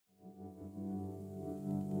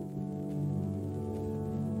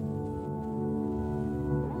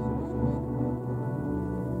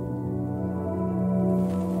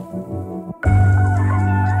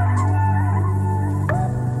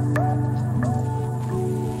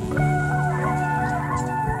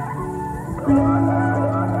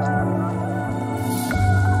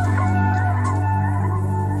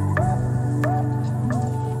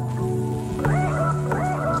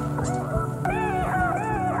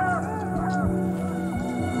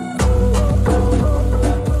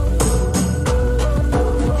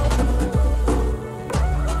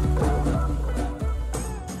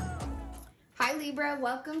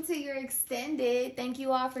it. Thank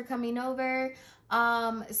you all for coming over.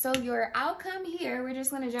 So your outcome here, we're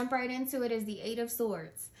just going to jump right into it, is the 8 of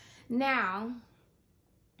Swords. Now,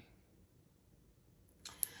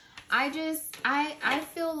 I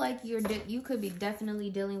feel like you could be definitely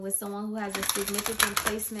dealing with someone who has a significant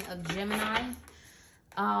placement of Gemini.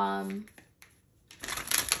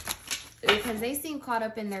 Because they seem caught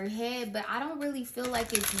up in their head, but I don't really feel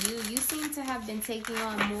like it's you. You seem to have been taking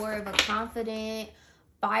on more of a confident,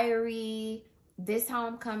 fiery, this how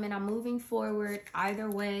I'm coming, I'm moving forward, either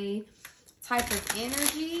way type of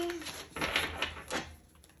energy.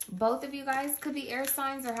 Both of you guys could be air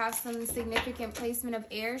signs or have some significant placement of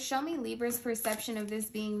air. Show me Libra's perception of this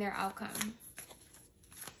being their outcome.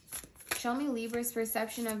 Show me Libra's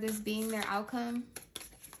perception of this being their outcome.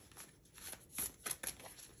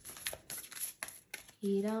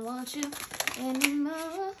 He don't want you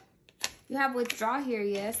anymore. You have withdraw here,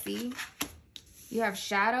 yeah, see? You have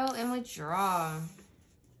shadow and withdraw.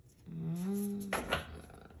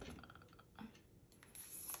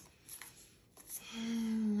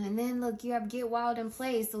 And then look, you have get wild and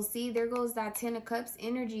play. So see, there goes that 10 of Cups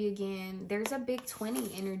energy again. There's a big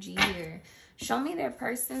 20 energy here. Show me their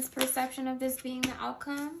person's perception of this being the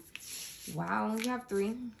outcome. Wow, you have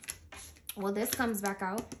 3. Well, this comes back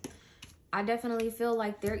out. I definitely feel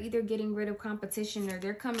like they're either getting rid of competition or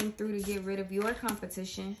they're coming through to get rid of your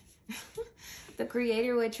competition. The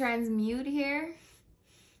Creator would transmute here.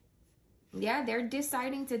 Yeah, they're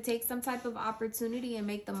deciding to take some type of opportunity and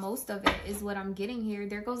make the most of it is what I'm getting here.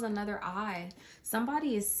 There goes another eye.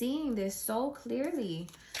 Somebody is seeing this so clearly.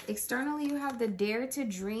 Externally, you have the dare to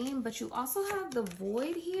dream, but you also have the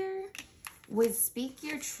void here with speak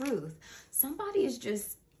your truth. Somebody is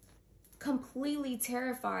just completely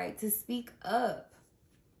terrified to speak up.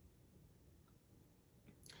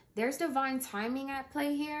 There's divine timing at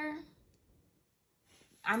play here.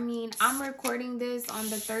 I mean, I'm recording this on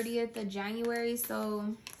the 30th of January,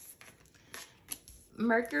 so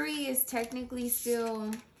Mercury is technically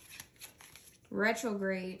still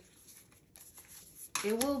retrograde.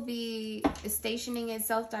 It will be stationing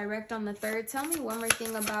itself direct on the 3rd. Tell me one more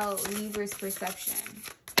thing about Libra's perception.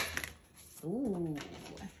 Ooh.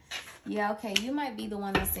 Yeah, okay, you might be the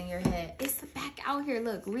one that's in your head. It's back out here.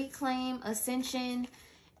 Look, reclaim, ascension,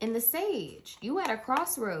 and the Sage. You at a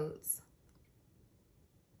crossroads.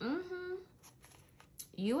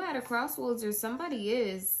 You at a crossroads, or somebody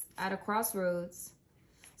is at a crossroads.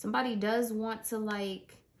 Somebody does want to,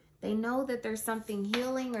 like, they know that there's something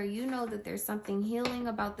healing, or you know that there's something healing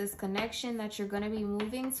about this connection that you're going to be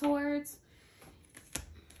moving towards.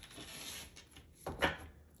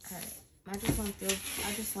 I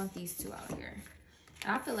just want these two out here.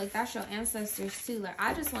 And I feel like that's your ancestors too. Like,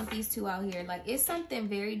 I just want these two out here. Like, it's something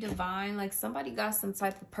very divine. Like, somebody got some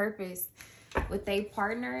type of purpose with their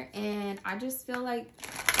partner. And I just feel like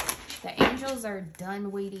the angels are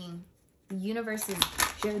done waiting. The universe is,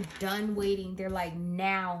 they're done waiting. They're like,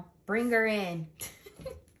 now, bring her in.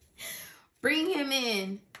 Bring him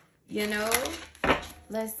in, you know?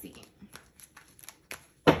 Let's see.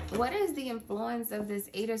 What is the influence of this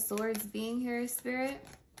 8 of Swords being here, Spirit?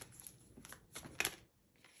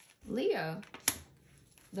 Leo,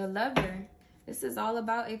 the Lover. This is all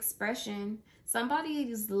about expression.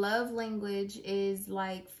 Somebody's love language is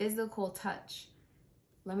like physical touch.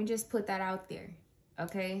 Let me just put that out there,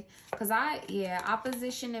 okay? Because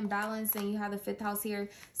opposition and balance, and you have the 5th house here.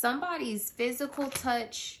 Somebody's physical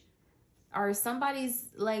touch or somebody's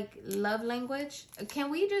like love language. Can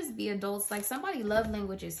we just be adults? Like, somebody's love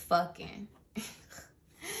language is fucking.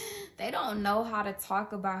 They don't know how to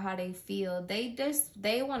talk about how they feel.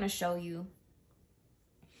 They want to show you.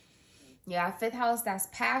 Yeah, 5th house, that's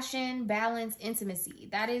passion, balance, intimacy.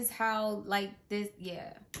 That is how, like, this,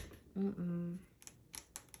 yeah.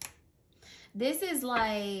 This is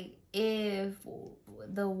like if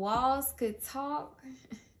the walls could talk.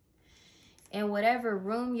 And whatever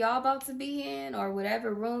room y'all about to be in, or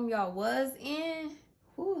whatever room y'all was in,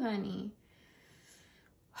 whoo, honey.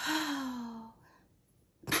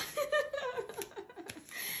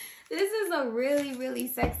 This is a really, really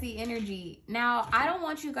sexy energy. Now, I don't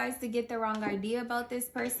want you guys to get the wrong idea about this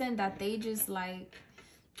person, that they just like,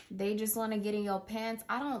 they just want to get in your pants.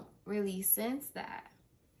 I don't really sense that.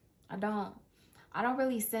 I don't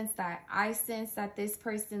really sense that. I sense that this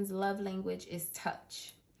person's love language is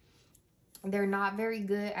touch. They're not very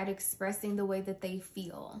good at expressing the way that they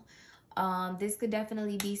feel. This could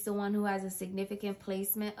definitely be someone who has a significant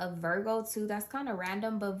placement of Virgo too. That's kind of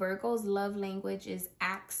random, but Virgo's love language is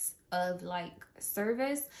acts of like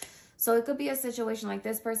service. So it could be a situation like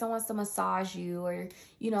this person wants to massage you, or,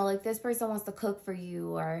 you know, like this person wants to cook for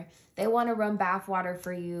you, or they want to run bath water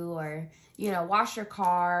for you, or, you know, wash your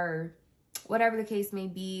car, or whatever the case may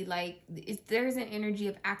be. Like, there's an energy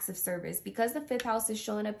of acts of service. Because the 5th house is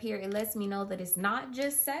showing up here, it lets me know that it's not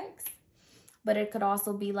just sex, but it could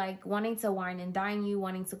also be like wanting to wine and dine you,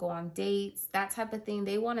 wanting to go on dates, that type of thing.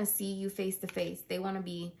 They want to see you face to face. They want to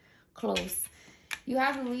be close. You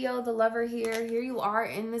have Leo, the lover here. Here you are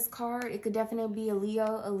in this card. It could definitely be a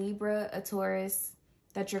Leo, a Libra, a Taurus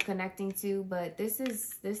that you're connecting to, but this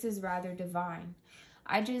is rather divine.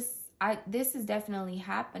 This is definitely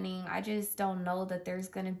happening. I just don't know that there's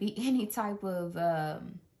going to be any type of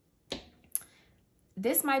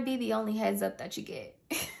this might be the only heads up that you get.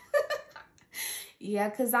 Yeah,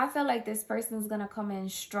 because I feel like this person's going to come in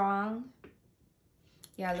strong.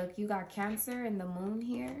 Yeah, look, you got Cancer and the moon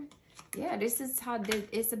here. Yeah, this is how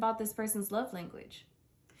it's about this person's love language.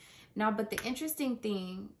 Now, but the interesting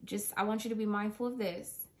thing, I want you to be mindful of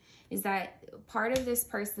this, is that part of this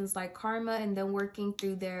person's like karma and them working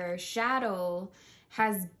through their shadow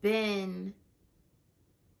has been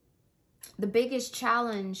the biggest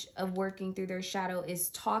challenge of working through their shadow is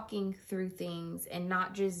talking through things and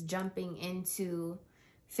not just jumping into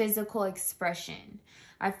physical expression.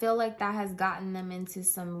 I feel like that has gotten them into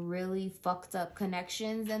some really fucked up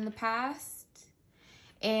connections in the past.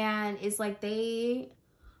 And it's like they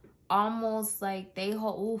almost like they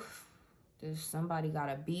hold, oof, there's somebody got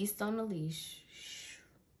a beast on the leash.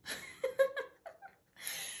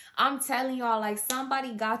 I'm telling y'all, like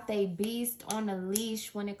somebody got their beast on a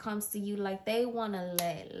leash when it comes to you. Like they want to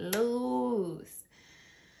let loose.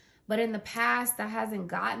 But in the past, that hasn't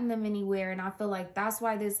gotten them anywhere. And I feel like that's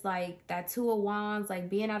why this, like, that 2 of Wands, like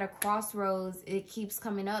being at a crossroads, it keeps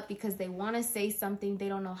coming up because they want to say something. They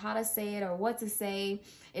don't know how to say it or what to say.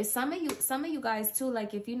 It's some of you guys too,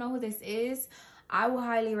 like if you know who this is, I will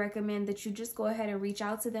highly recommend that you just go ahead and reach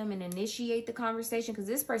out to them and initiate the conversation, because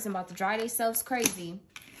this person about to drive themselves crazy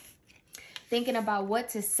thinking about what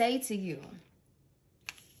to say to you.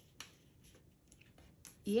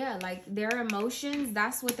 Yeah, like their emotions,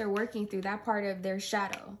 that's what they're working through, that part of their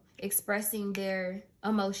shadow, expressing their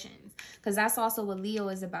emotions. Because that's also what Leo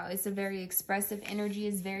is about. It's a very expressive energy.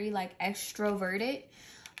 It's very like extroverted.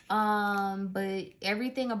 But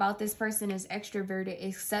everything about this person is extroverted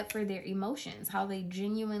except for their emotions, how they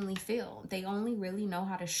genuinely feel. They only really know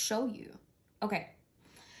how to show you. Okay.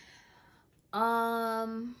 I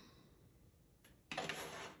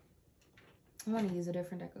want to use a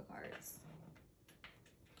different deck of cards.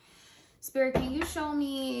 Spirit, can you tell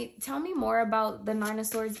me more about the 9 of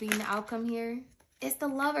Swords being the outcome here? It's the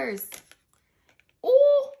Lovers.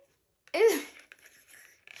 Oh, it's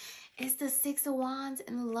the 6 of Wands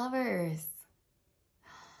and the Lovers.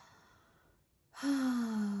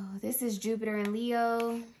 This is Jupiter and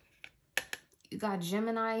Leo. You got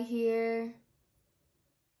Gemini here.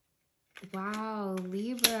 Wow,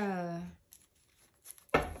 Libra.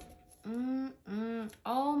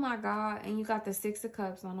 Oh my God. And you got the 6 of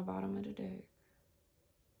Cups on the bottom of the deck.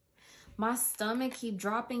 My stomach keep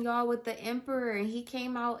dropping, y'all, with the Emperor. And he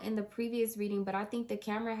came out in the previous reading, but I think the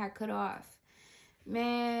camera had cut off.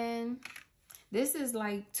 Man, this is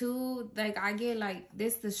like I get like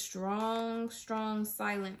this the strong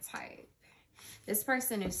silent type. This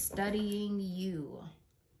person is studying you.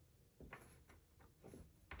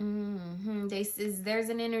 There's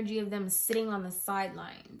an energy of them sitting on the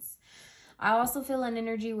sidelines. I also feel an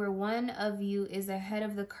energy where one of you is ahead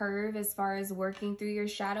of the curve as far as working through your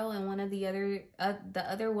shadow, and one of the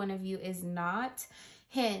other one of you is not.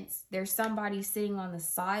 Hence, there's somebody sitting on the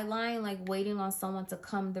sideline, like waiting on someone to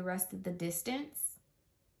come the rest of the distance.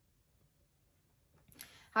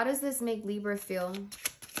 How does this make Libra feel?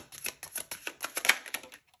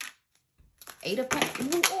 8 of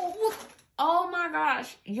Pentacles. Oh my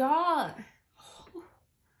gosh, y'all.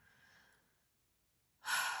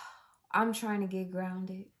 I'm trying to get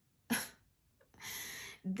grounded.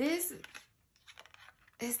 This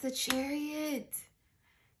is the Chariot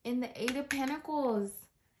in the 8 of Pentacles.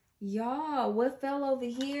 Y'all, what fell over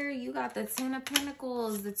here? You got the 10 of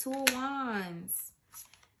Pentacles, the 2 of Wands,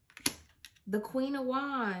 the Queen of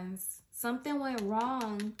Wands. Something went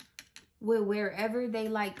wrong with wherever they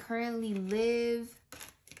like currently live.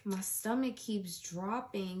 My stomach keeps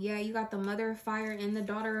dropping. Yeah, you got the Mother of Fire and the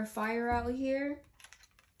Daughter of Fire out here.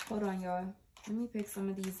 Hold on, y'all. Let me pick some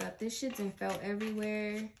of these up. This shit done fell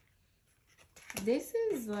everywhere. This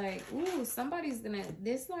is like, ooh, somebody's gonna,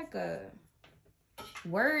 this like a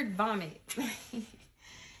word vomit.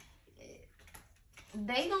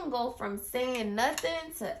 They gonna go from saying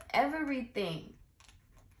nothing to everything.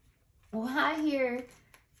 Well, I hear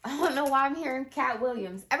I don't know why I'm hearing Cat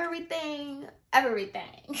Williams. Everything.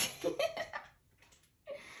 Everything.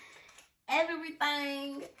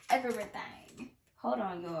 Everything. Everything. Hold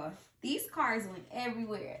on, y'all. These cards went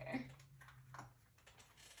everywhere.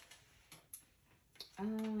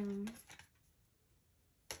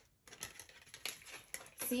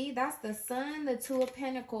 See, that's the Sun, the Two of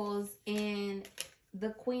Pentacles, and the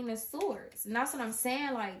Queen of Swords. And that's what I'm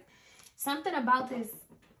saying. Like, something about this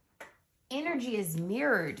energy is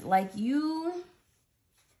mirrored. Like, you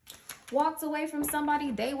walked away from somebody,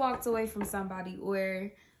 they walked away from somebody,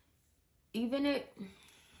 or even it.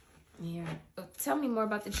 Yeah. Tell me more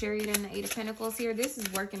about the Chariot and the Eight of Pentacles here. This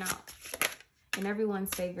is working out in everyone's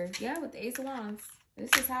favor. Yeah, with the Ace of Wands. This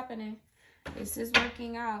is happening. This is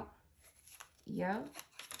working out. Yep.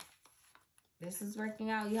 This is working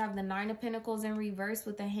out. You have the Nine of Pentacles in reverse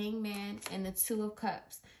with the Hangman and the Two of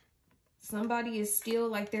Cups. Somebody is still,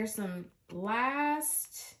 like, there's some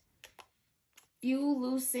last few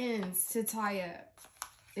loose ends to tie up,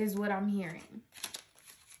 is what I'm hearing.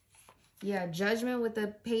 Yeah, Judgment with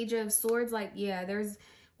the Page of Swords. Like, yeah, there's,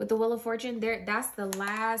 with the Wheel of Fortune, there, that's the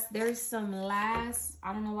last, there's some last,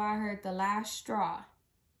 I don't know why I heard the last straw.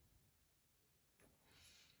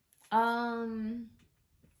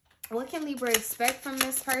 What can Libra expect from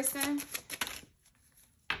this person?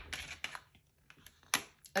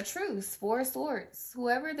 A truce, Four of Swords.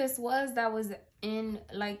 Whoever this was that was in,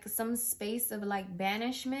 like, some space of, like,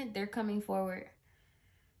 banishment, they're coming forward.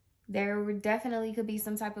 There definitely could be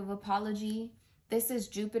some type of apology. This is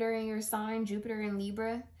Jupiter in your sign, Jupiter in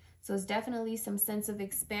Libra. So it's definitely some sense of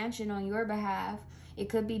expansion on your behalf. It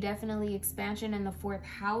could be definitely expansion in the 4th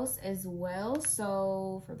house as well.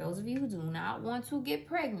 So for those of you who do not want to get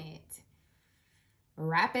pregnant,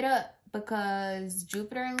 wrap it up, because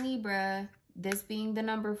Jupiter in Libra, this being the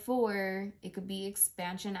number 4, it could be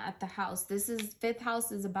expansion at the house. This is 5th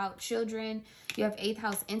house is about children. You have 8th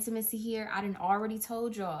house intimacy here. I done already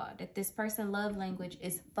told y'all that this person love language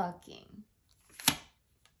is fucking.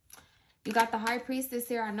 You got the High Priestess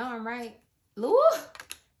here. I know I'm right. Ooh,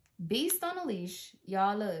 beast on a leash.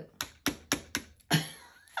 Y'all look.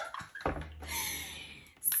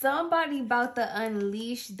 Somebody about to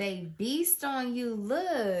unleash they beast on you.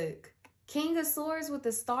 Look. King of Swords with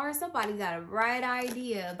the Star. Somebody got a bright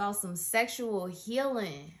idea about some sexual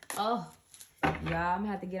healing. Oh, y'all, I'm gonna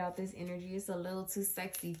have to get out this energy. It's a little too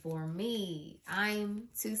sexy for me. I'm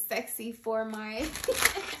too sexy for my...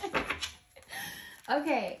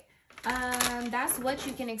 Okay. That's what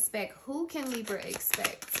you can expect. Who can Libra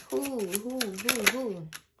expect? Who?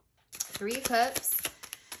 3 of Cups.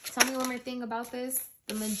 Tell me one more thing about this.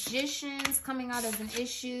 The Magician's coming out of an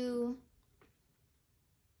issue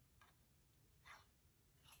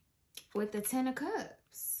with the 10 of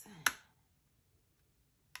Cups.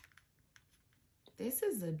 This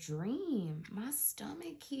is a dream. My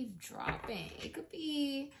stomach keeps dropping. It could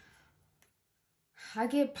be, I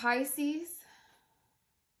get Pisces.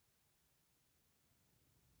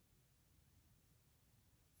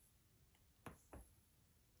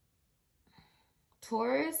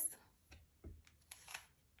 Taurus.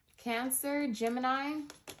 Cancer, Gemini,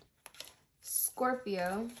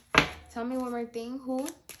 Scorpio. Tell me one more thing.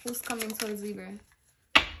 Who's coming towards Libra?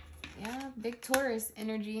 Yeah, big Taurus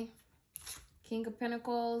energy. King of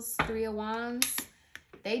Pentacles, 3 of Wands.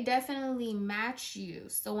 They definitely match you.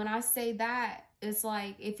 So when I say that, it's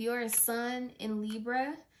like if you're a Sun in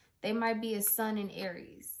Libra, they might be a Sun in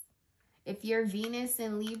Aries. If you're Venus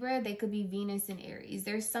in Libra, they could be Venus in Aries.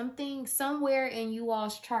 There's something somewhere in you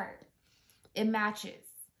all's chart. It matches.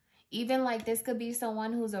 Even like this could be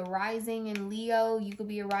someone who's a rising in Leo. You could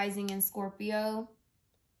be a rising in Scorpio.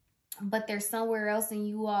 But there's somewhere else in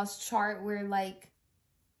you all's chart where, like,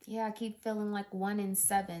 yeah, I keep feeling like 1 in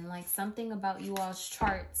 7. Like something about you all's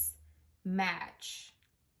charts match.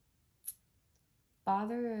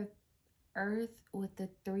 Father of Earth with the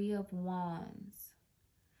 3 of Wands.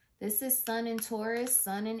 This is Sun in Taurus,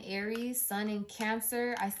 Sun in Aries, Sun in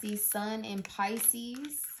Cancer. I see Sun in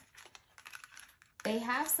Pisces. They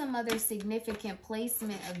have some other significant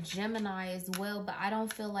placement of Gemini as well, but I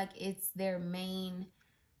don't feel like it's their main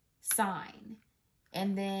sign.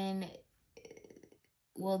 And then,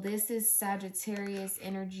 well, this is Sagittarius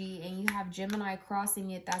energy, and you have Gemini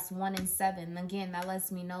crossing it. That's 1 in 7. Again, that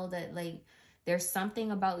lets me know that, like, there's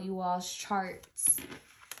something about you all's charts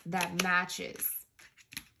that matches,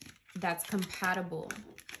 that's compatible.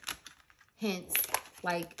 Hence,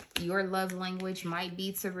 like, your love language might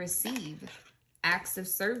be to receive acts of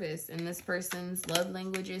service, and this person's love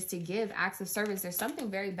language is to give acts of service. There's something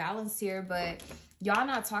very balanced here, but y'all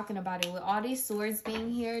not talking about it. With all these swords being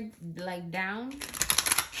here, like, down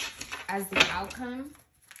as the outcome,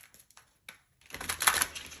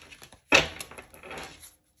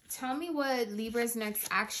 tell me what Libra's next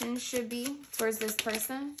action should be towards this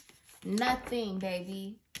person. Nothing,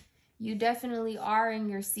 baby. You definitely are in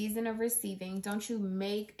your season of receiving. Don't you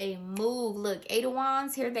make a move. Look, 8 of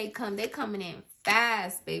Wands, here they come. They coming in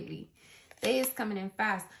fast, baby. They is coming in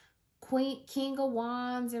fast. King of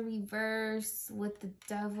Wands in reverse with the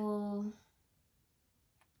Devil.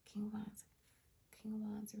 King of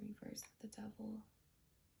Wands in reverse with the Devil.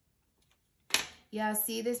 Yeah,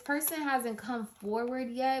 see, this person hasn't come forward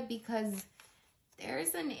yet because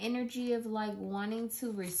there's an energy of like wanting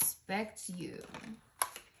to respect you.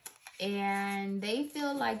 And they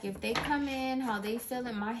feel like if they come in, how they feel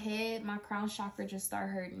in my head, my crown chakra just start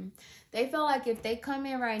hurting. They feel like if they come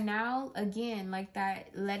in right now, again, like that,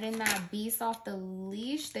 letting that beast off the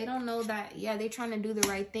leash, they don't know that, yeah, they trying to do the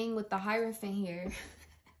right thing with the Hierophant here.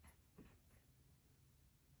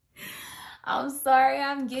 I'm sorry,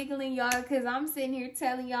 I'm giggling, y'all, because I'm sitting here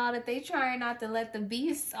telling y'all that they trying not to let the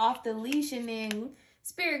beast off the leash, and then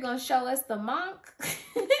Spirit gonna show us the monk.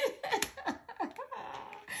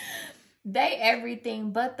 They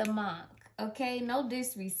everything but the monk, okay? No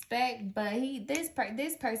disrespect, but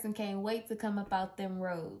this person can't wait to come up out them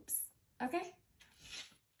robes, okay?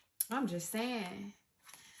 I'm just saying.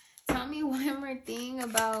 Tell me one more thing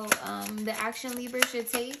about the action Libra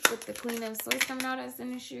should take with the Queen of Swords coming out as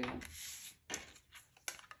an issue.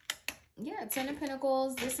 Yeah, 10 of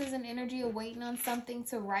Pentacles. This is an energy of waiting on something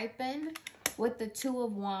to ripen with the 2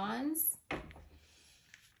 of Wands.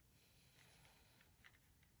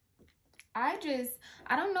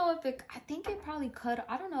 I don't know if it, I think it probably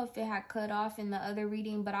I don't know if it had cut off in the other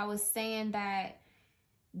reading, but I was saying that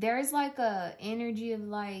there's like a energy of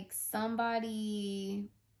like somebody,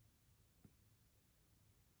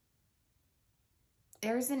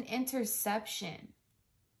 there's an interception.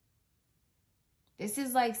 This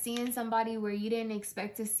is like seeing somebody where you didn't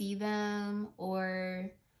expect to see them,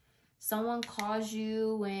 or someone calls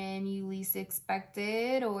you when you least expect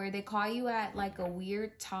it, or they call you at like a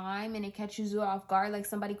weird time and it catches you off guard. Like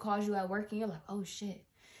somebody calls you at work and you're like, oh shit.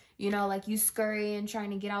 You know, like you scurry and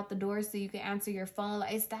trying to get out the door so you can answer your phone.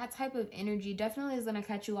 Like, it's that type of energy. Definitely is going to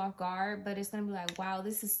catch you off guard, but it's going to be like, wow,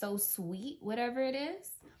 this is so sweet, whatever it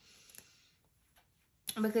is.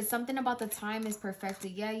 Because something about the time is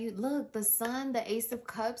perfected. Yeah, you look, the Sun, the Ace of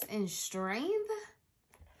Cups, and Strength.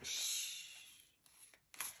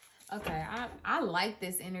 Okay, I like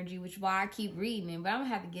this energy, which is why I keep reading it, but I'm gonna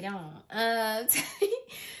have to get on.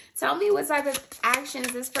 Tell me what type of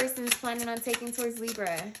actions this person is planning on taking towards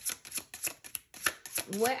Libra.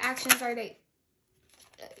 What actions are they?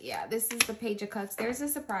 Yeah, this is the Page of Cups. There's a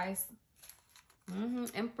surprise.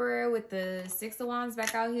 Emperor with the 6 of Wands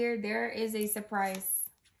back out here. There is a surprise.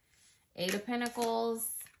 8 of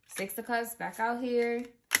Pentacles, 6 of Cups back out here.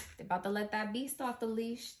 They're about to let that beast off the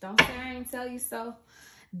leash. Don't say I ain't tell you so.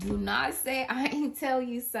 Do not say I ain't tell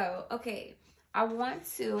you so. Okay, I want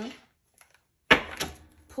to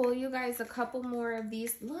pull you guys a couple more of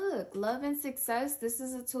these. Look, love and success. This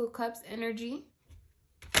is a 2 of Cups energy.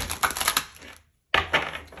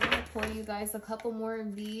 I'm gonna pull you guys a couple more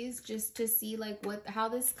of these just to see like how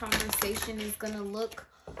this conversation is gonna look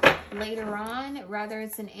later on. Rather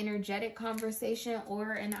it's an energetic conversation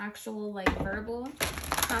or an actual like verbal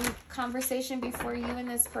conversation before you and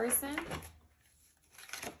this person.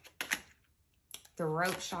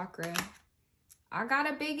 Throat chakra. I got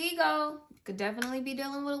a big ego. Could definitely be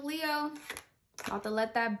dealing with a Leo. About to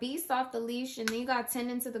let that beast off the leash, and then you got 10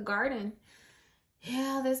 into the garden.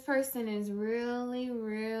 Yeah, this person is really,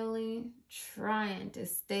 really trying to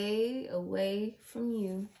stay away from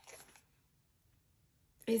you.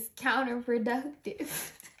 It's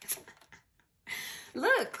counterproductive.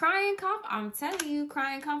 Look, crying I'm telling you,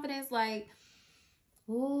 crying confidence, like,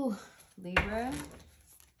 ooh, Libra.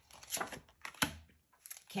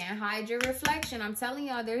 Can't hide your reflection. I'm telling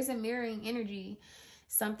y'all, there's a mirroring energy.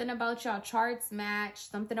 Something about y'all charts match.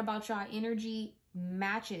 Something about y'all energy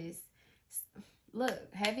matches.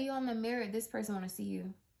 Look, heavy on the mirror. This person want to see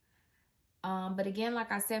you. But again, like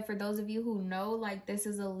I said, for those of you who know, like, this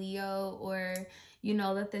is a Leo, or you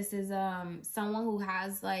know that this is someone who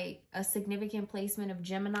has like a significant placement of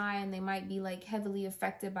Gemini, and they might be like heavily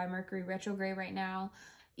affected by Mercury retrograde right now.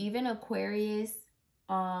 Even Aquarius,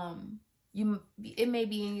 it may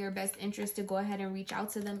be in your best interest to go ahead and reach out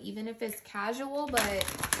to them, even if it's casual. But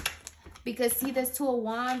because see, this 2 of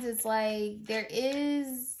Wands is like, there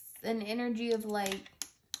is an energy of like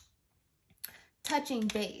touching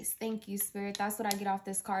base. Thank you, Spirit. That's what I get off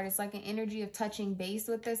this card. It's like an energy of touching base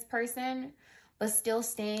with this person, but still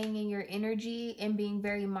staying in your energy and being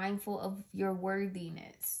very mindful of your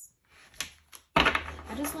worthiness.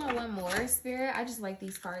 I just want one more, Spirit. I just like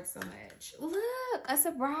these cards so much. Look, a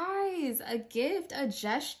surprise, a gift, a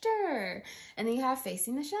gesture. And then you have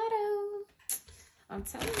facing the shadow. I'm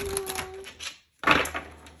telling you.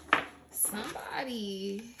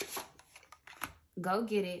 Somebody, go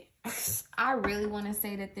get it. I really want to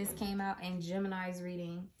say that this came out in Gemini's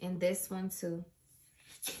reading. And this one too.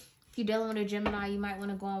 If you're dealing with a Gemini, you might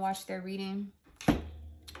want to go and watch their reading.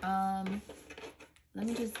 Let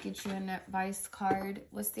me just get you an advice card.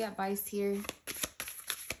 What's the advice here? I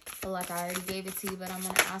feel like I already gave it to you, but I'm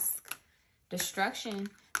going to ask destruction.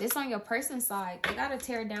 This on your person's side. They got to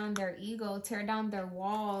tear down their ego, tear down their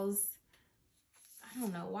walls. I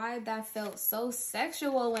don't know why that felt so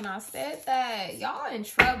sexual when I said that. Y'all in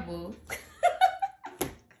trouble.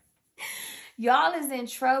 Y'all is in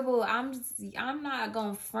trouble. I'm not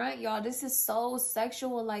gonna front y'all. This is so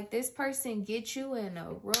sexual. Like, this person get you in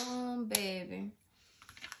a room, baby.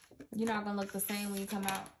 You're not gonna look the same when you come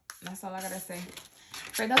out. That's all I gotta say.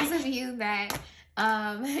 For those of you that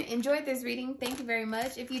enjoyed this reading, thank you very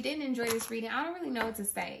much. If you didn't enjoy this reading, I don't really know what to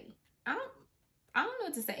say. I don't know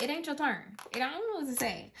what to say. It ain't your turn. I don't know what to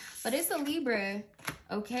say. But it's a Libra,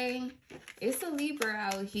 okay? It's a Libra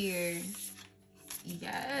out here.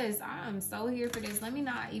 Yes, I'm so here for this. Let me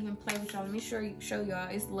not even play with y'all. Let me show y'all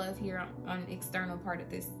it's love here on the external part of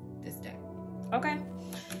this deck. Okay?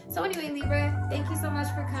 So anyway, Libra, thank you so much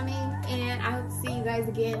for coming. And I hope to see you guys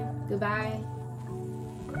again. Goodbye.